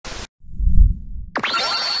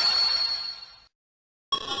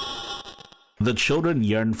The children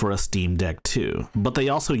yearn for a Steam Deck too, but they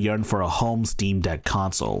also yearn for a home Steam Deck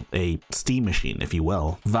console, a Steam machine if you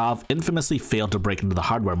will. Valve infamously failed to break into the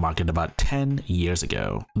hardware market about 10 years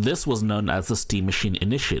ago. This was known as the Steam Machine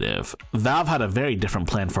Initiative. Valve had a very different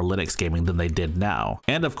plan for Linux gaming than they did now,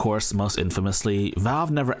 and of course, most infamously,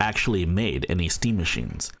 Valve never actually made any Steam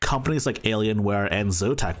machines. Companies like Alienware and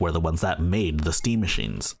Zotac were the ones that made the Steam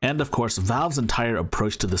machines. And of course, Valve's entire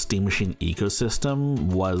approach to the Steam machine ecosystem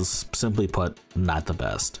was, simply put, not the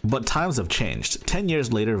best. But times have changed. 10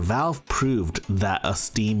 years later, Valve proved that a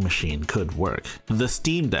Steam machine could work. The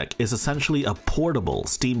Steam Deck is essentially a portable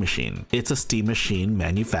Steam machine. It's a Steam machine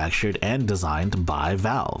manufactured and designed by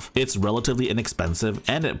Valve. It's relatively inexpensive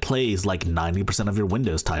and it plays like 90% of your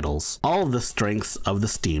Windows titles. All of the strengths of the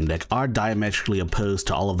Steam Deck are diametrically opposed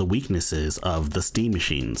to all of the weaknesses of the Steam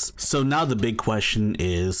machines. So now the big question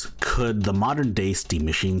is, could the modern day Steam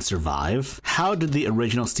machine survive? How did the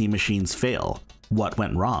original Steam machines fail? What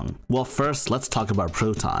went wrong? Well, first, let's talk about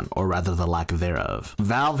Proton, or rather the lack thereof.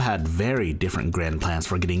 Valve had very different grand plans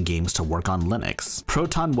for getting games to work on Linux.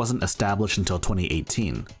 Proton wasn't established until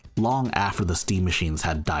 2018. Long after the Steam machines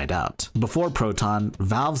had died out. Before Proton,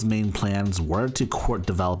 Valve's main plans were to court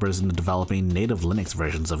developers into developing native Linux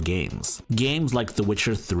versions of games. Games like The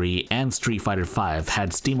Witcher 3 and Street Fighter V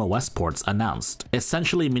had SteamOS ports announced,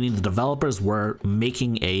 essentially meaning the developers were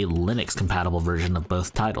making a Linux-compatible version of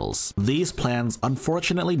both titles. These plans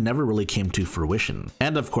unfortunately never really came to fruition.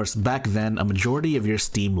 And of course, back then, a majority of your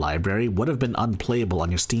Steam library would have been unplayable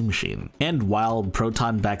on your Steam machine. And while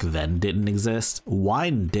Proton back then didn't exist,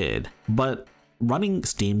 Wine did. But running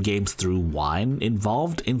Steam games through Wine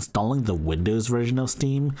involved installing the Windows version of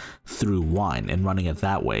Steam through Wine and running it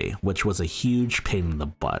that way, which was a huge pain in the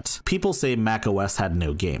butt. People say macOS had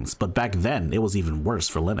no games, but back then it was even worse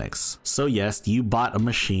for Linux. So yes, you bought a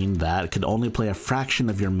machine that could only play a fraction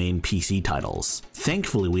of your main PC titles.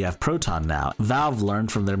 Thankfully, we have Proton now. Valve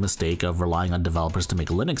learned from their mistake of relying on developers to make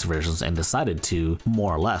Linux versions and decided to,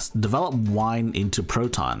 more or less, develop Wine into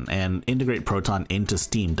Proton and integrate Proton into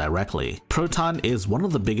Steam directly. Proton is one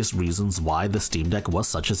of the biggest reasons why the Steam Deck was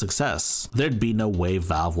such a success. There'd be no way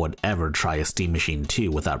Valve would ever try a Steam Machine 2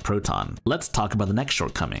 without Proton. Let's talk about the next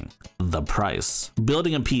shortcoming: the price.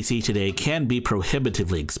 Building a PC today can be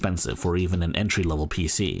prohibitively expensive for even an entry-level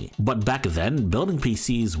PC. But back then, building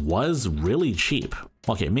PCs was really cheap.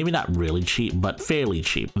 Okay, maybe not really cheap, but fairly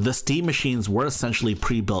cheap. The Steam machines were essentially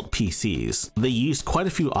pre-built PCs. They used quite a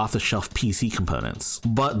few off-the-shelf PC components,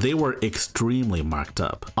 but they were extremely marked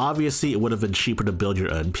up. Obviously, it would have been cheaper to build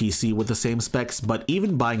your own PC with the same specs, but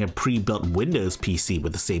even buying a pre-built Windows PC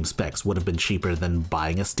with the same specs would have been cheaper than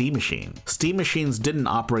buying a Steam machine. Steam machines didn't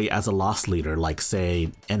operate as a loss leader like, say,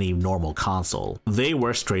 any normal console. They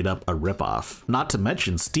were straight up a ripoff. Not to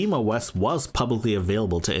mention, SteamOS was publicly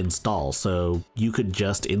available to install, so you could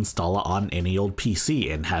just install it on any old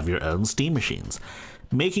PC and have your own Steam machines,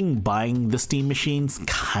 making buying the Steam machines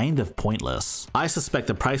kind of pointless. I suspect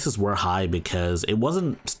the prices were high because it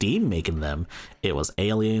wasn't Steam making them, it was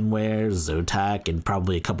Alienware, Zotac, and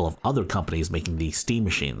probably a couple of other companies making these Steam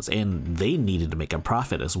machines, and they needed to make a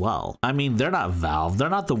profit as well. I mean, they're not Valve, they're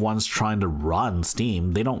not the ones trying to run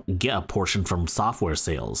Steam, they don't get a portion from software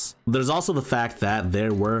sales. There's also the fact that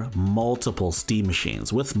there were multiple Steam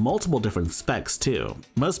machines with multiple different specs too.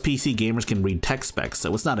 Most PC gamers can read tech specs,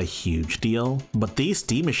 so it's not a huge deal, but these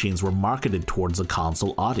Steam machines were marketed towards a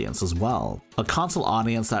console audience as well. A console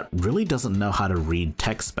audience that really doesn't know how to read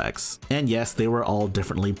tech specs. And yes, they were all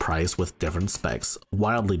differently priced with different specs,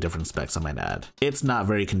 wildly different specs I might add. It's not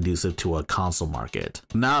very conducive to a console market.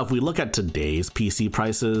 Now, if we look at today's PC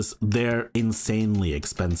prices, they're insanely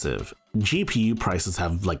expensive. GPU prices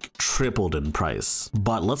have like tripled in price.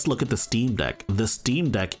 But let's look at the Steam Deck. The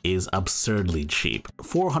Steam Deck is absurdly cheap,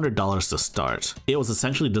 $400 to start. It was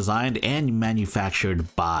essentially designed and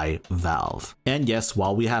manufactured by Valve. And yes,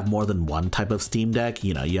 while we have more than one type of Steam Deck,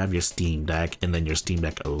 you know, you have your Steam Deck and then your Steam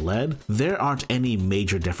Deck OLED, there aren't any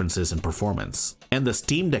major differences in performance. And the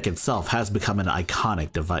Steam Deck itself has become an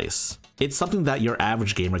iconic device. It's something that your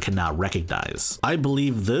average gamer can now recognize. I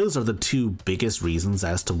believe those are the two biggest reasons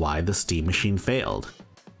as to why the Steam machine failed.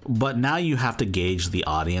 But now you have to gauge the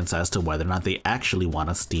audience as to whether or not they actually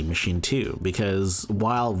want a Steam machine too, because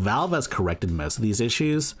while Valve has corrected most of these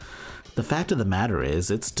issues, the fact of the matter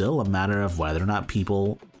is it's still a matter of whether or not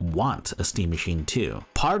people want a Steam Machine 2.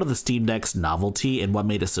 Part of the Steam Deck's novelty and what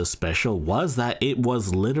made it so special was that it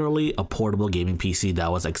was literally a portable gaming PC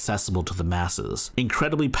that was accessible to the masses,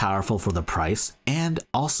 incredibly powerful for the price, and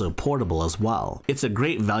also portable as well. It's a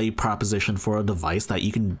great value proposition for a device that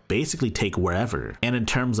you can basically take wherever. And in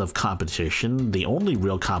terms of competition, the only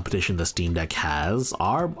real competition the Steam Deck has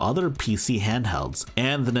are other PC handhelds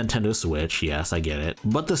and the Nintendo Switch. Yes, I get it,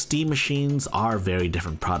 but the Steam machines are very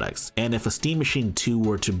different products, and if a Steam Machine 2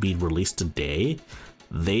 were to be released today,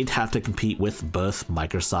 they'd have to compete with both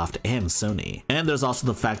Microsoft and Sony. And there's also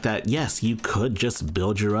the fact that yes, you could just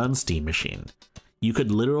build your own Steam machine. You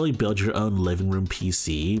could literally build your own living room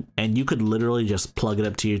PC, and you could literally just plug it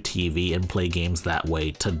up to your TV and play games that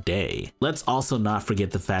way today. Let's also not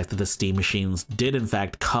forget the fact that the Steam machines did in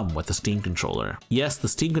fact come with a Steam controller. Yes, the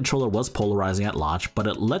Steam controller was polarizing at launch, but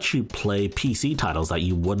it lets you play PC titles that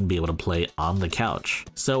you wouldn't be able to play on the couch.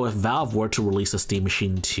 So if Valve were to release a Steam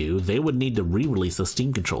Machine 2, they would need to re-release the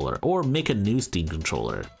Steam controller or make a new Steam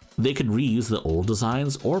controller. They could reuse the old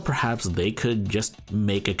designs, or perhaps they could just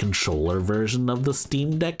make a controller version of the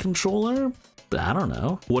Steam Deck controller? I don't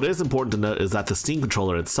know. What is important to note is that the Steam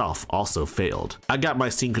controller itself also failed. I got my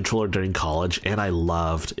Steam controller during college and I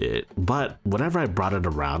loved it, but whenever I brought it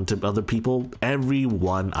around to other people,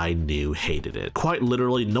 everyone I knew hated it. Quite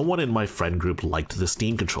literally, no one in my friend group liked the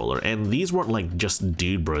Steam controller, and these weren't like just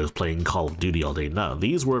dude bros playing Call of Duty all day. No,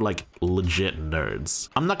 these were like legit nerds.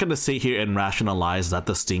 I'm not gonna sit here and rationalize that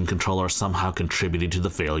the Steam controller somehow contributed to the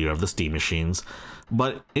failure of the Steam machines,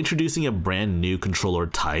 but introducing a brand new controller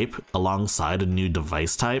type alongside a new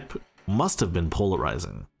device type must have been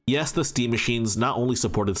polarizing. Yes, the Steam machines not only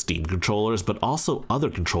supported Steam controllers, but also other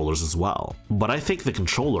controllers as well. But I think the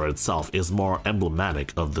controller itself is more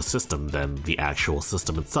emblematic of the system than the actual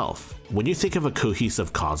system itself. When you think of a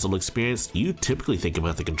cohesive console experience, you typically think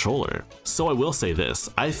about the controller. So I will say this,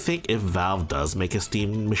 I think if Valve does make a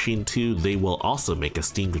Steam Machine 2, they will also make a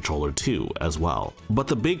Steam controller 2 as well. But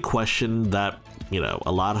the big question that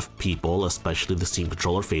a lot of people, especially the Steam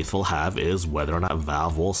controller faithful, have is whether or not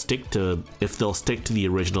Valve will stick to the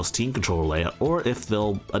original Steam controller layout, or if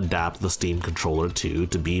they'll adapt the Steam controller 2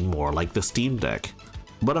 to be more like the Steam Deck.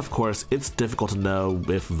 But of course, it's difficult to know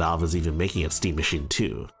if Valve is even making a Steam Machine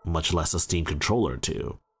 2, much less a Steam controller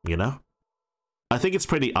 2, you know? I think it's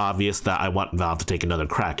pretty obvious that I want Valve to take another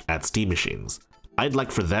crack at Steam machines. I'd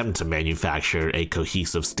like for them to manufacture a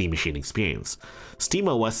cohesive Steam machine experience.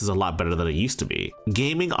 SteamOS is a lot better than it used to be.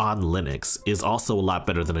 Gaming on Linux is also a lot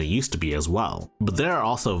better than it used to be as well. But there are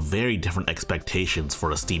also very different expectations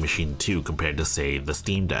for a Steam Machine 2 compared to, say, the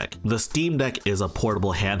Steam Deck. The Steam Deck is a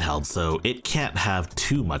portable handheld, so it can't have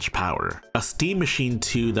too much power. A Steam Machine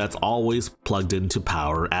 2 that's always plugged into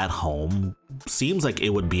power at home seems like it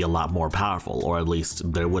would be a lot more powerful, or at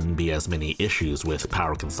least there wouldn't be as many issues with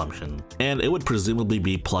power consumption. And it would presumably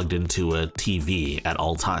be plugged into a TV at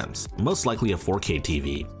all times, most likely a 4K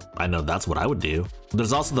TV. I know that's what I would do.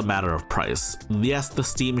 There's also the matter of price. Yes, the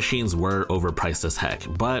Steam machines were overpriced as heck,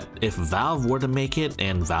 but if Valve were to make it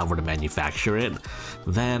and Valve were to manufacture it,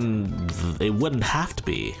 then it wouldn't have to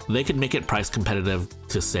be. They could make it price competitive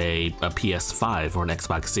to, say, a PS5 or an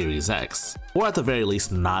Xbox Series X, or at the very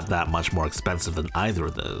least not that much more expensive than either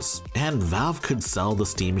of those. And Valve could sell the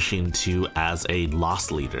Steam Machine 2 as a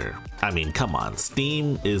loss leader. I mean, come on,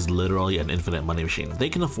 Steam is literally an infinite money machine. They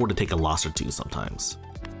can afford to take a loss or two sometimes.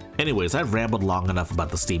 Anyways, I've rambled long enough about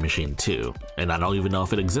the Steam Machine 2, and I don't even know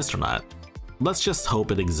if it exists or not. Let's just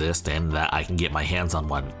hope it exists and that I can get my hands on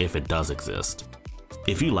one if it does exist.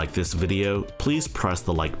 If you like this video, please press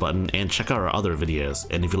the like button and check out our other videos.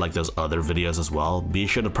 And if you like those other videos as well, be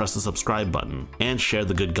sure to press the subscribe button and share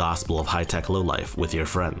the good gospel of high-tech lowlife with your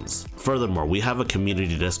friends. Furthermore, we have a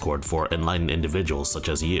community Discord for enlightened individuals such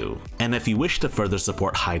as you. And if you wish to further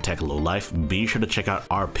support high-tech lowlife, be sure to check out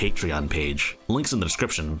our Patreon page. Links in the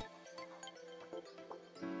description.